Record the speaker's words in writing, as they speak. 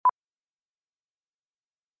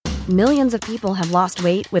Millions of people have lost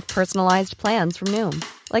weight with personalized plans from Noom.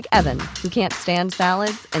 Like Evan, who can't stand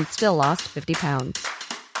salads and still lost 50 pounds.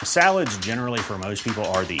 Salads generally for most people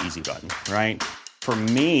are the easy button, right? For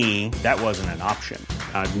me, that wasn't an option.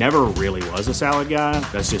 I never really was a salad guy.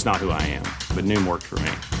 That's just not who I am. But Noom worked for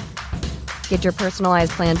me. Get your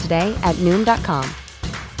personalized plan today at Noom.com.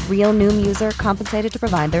 Real Noom user compensated to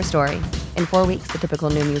provide their story. In 4 weeks, the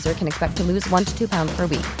typical Noom user can expect to lose 1 to 2 pounds per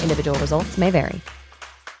week. Individual results may vary.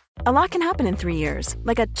 A lot can happen in 3 years,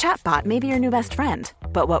 like a chatbot may be your new best friend.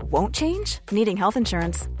 But what won't change? Needing health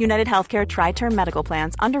insurance. United Healthcare Tri-Term Medical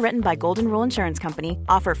Plans, underwritten by Golden Rule Insurance Company,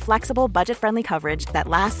 offer flexible, budget-friendly coverage that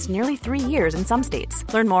lasts nearly 3 years in some states.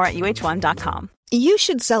 Learn more at uh1.com. You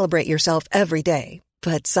should celebrate yourself every day,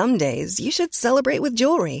 but some days you should celebrate with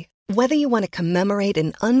jewelry. Whether you want to commemorate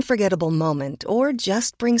an unforgettable moment or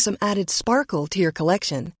just bring some added sparkle to your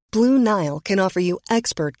collection, Blue Nile can offer you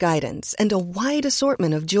expert guidance and a wide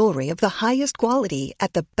assortment of jewelry of the highest quality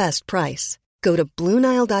at the best price. Go to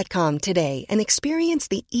BlueNile.com today and experience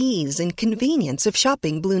the ease and convenience of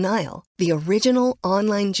shopping Blue Nile, the original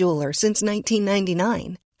online jeweler since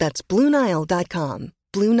 1999. That's BlueNile.com.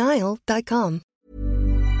 BlueNile.com.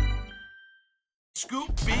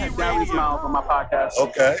 Scoop B Radio. Miles on my podcast.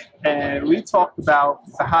 Okay. And we talked about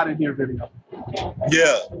the Hot in Here video.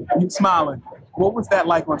 Yeah. You smiling. What was that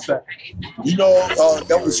like on set? You know,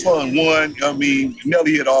 that was fun. One, I mean,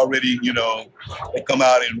 Nelly had already, they come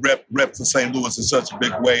out and rep for St. Louis in such a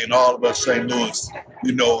big way, and all of us St. Louis,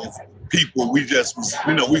 people, we just was,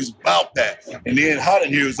 we was about that. And then Hot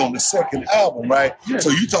in Here is on the second album, right? Yeah.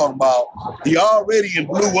 So you talking about he already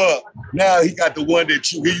blew up. Now he got the one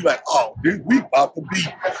that you hear, you like, oh, dude, we about to be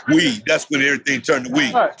weed. That's when everything turned to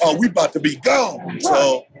weed. Right. Oh, we about to be gone. Right.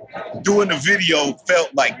 So doing the video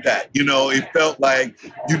felt like that. It felt like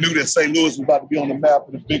you knew that St. Louis was about to be on the map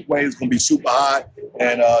in a big way. It's going to be super hot.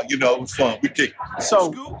 And, it was fun. We kicked it.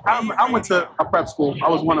 So I went to a prep school. I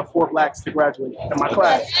was one of 4 blacks to graduate in my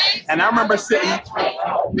class. And I remember sitting. Just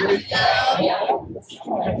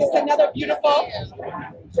another beautiful.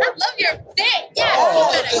 I love your fit.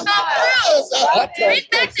 Yes, you better come through. Bring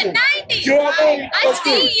back the 90s. I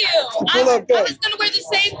see you. I was going to wear the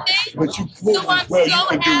same thing. But you so I'm so you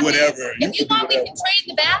can happy. Do whatever. If you want, we can trade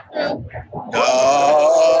the bathroom.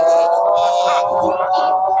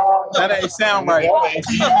 That ain't sound right.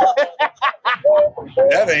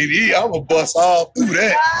 That ain't E. I'm going to bust all through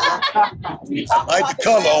that. I like the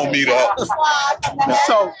color on me, though.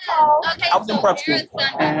 So, I was in prep school.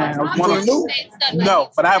 And I was one of the No,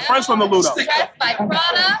 but I have friends from the Ludo. Dressed by Prada,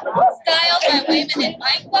 styled by women in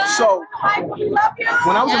nightclubs. So,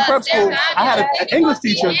 when I was in prep school, I had an English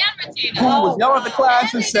teacher who was yelling at the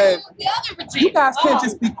class and said, you guys can't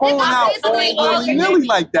just be calling out willy-nilly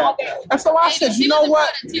like that. And so I said, you know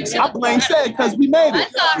what? I blame said because we made it.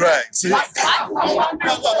 Right. See?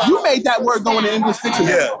 You made that word go in the English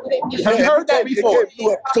dictionary. Yeah. Have you heard that before?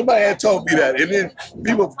 Somebody had told me that. And then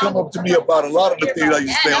people have come up to me about a lot of the things I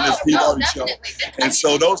used to say on this Steve Harvey show. And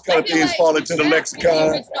so those kind of things fall into the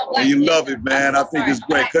lexicon, and you love it, man. I think it's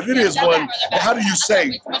great. Because it is one, how do you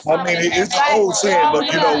say? I mean, it's an old saying, but,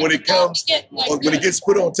 when it gets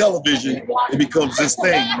put on television, it becomes this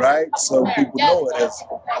thing, right? So people know it as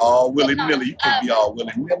all willy-nilly. You can be all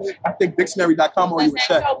willy-nilly. I think dictionary.com or you would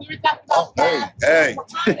check. Oh, hey.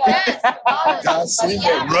 God see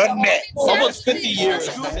that. Run that. Almost 50 years.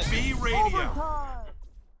 B Radio.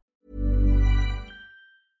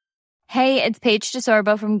 Hey, it's Paige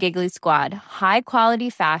DeSorbo from Giggly Squad. High quality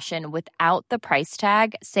fashion without the price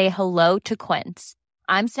tag. Say hello to Quince.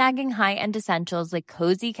 I'm snagging high-end essentials like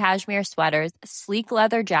cozy cashmere sweaters, sleek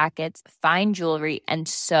leather jackets, fine jewelry, and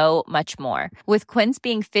so much more. With Quince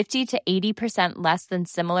being 50 to 80% less than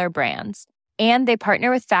similar brands. And they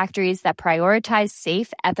partner with factories that prioritize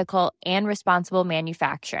safe, ethical, and responsible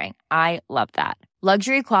manufacturing. I love that.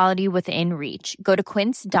 Luxury quality within reach. Go to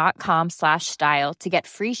quince.com/style to get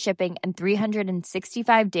free shipping and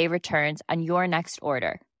 365-day returns on your next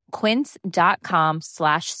order.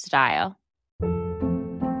 Quince.com/style.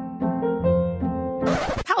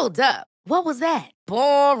 Hold up. What was that?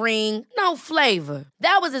 Boring. No flavor.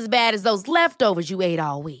 That was as bad as those leftovers you ate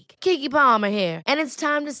all week. Keke Palmer here. And it's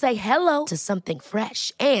time to say hello to something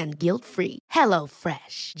fresh and guilt-free. Hello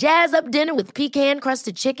Fresh. Jazz up dinner with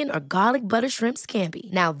pecan-crusted chicken or garlic butter shrimp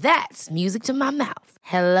scampi. Now that's music to my mouth.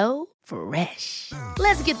 Hello Fresh.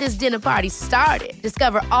 Let's get this dinner party started.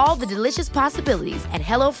 Discover all the delicious possibilities at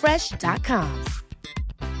HelloFresh.com.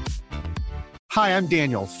 Hi, I'm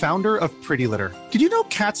Daniel, founder of Pretty Litter. Did you know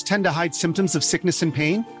cats tend to hide symptoms of sickness and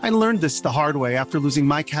pain? I learned this the hard way after losing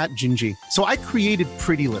my cat, Gingy. So I created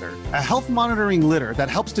Pretty Litter, a health monitoring litter that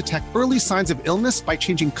helps detect early signs of illness by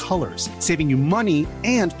changing colors, saving you money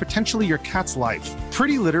and potentially your cat's life.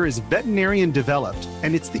 Pretty Litter is veterinarian developed,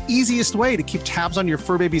 and it's the easiest way to keep tabs on your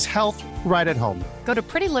fur baby's health right at home. Go to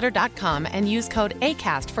prettylitter.com and use code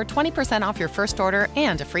ACAST for 20% off your first order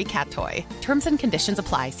and a free cat toy. Terms and conditions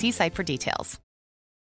apply. See site for details.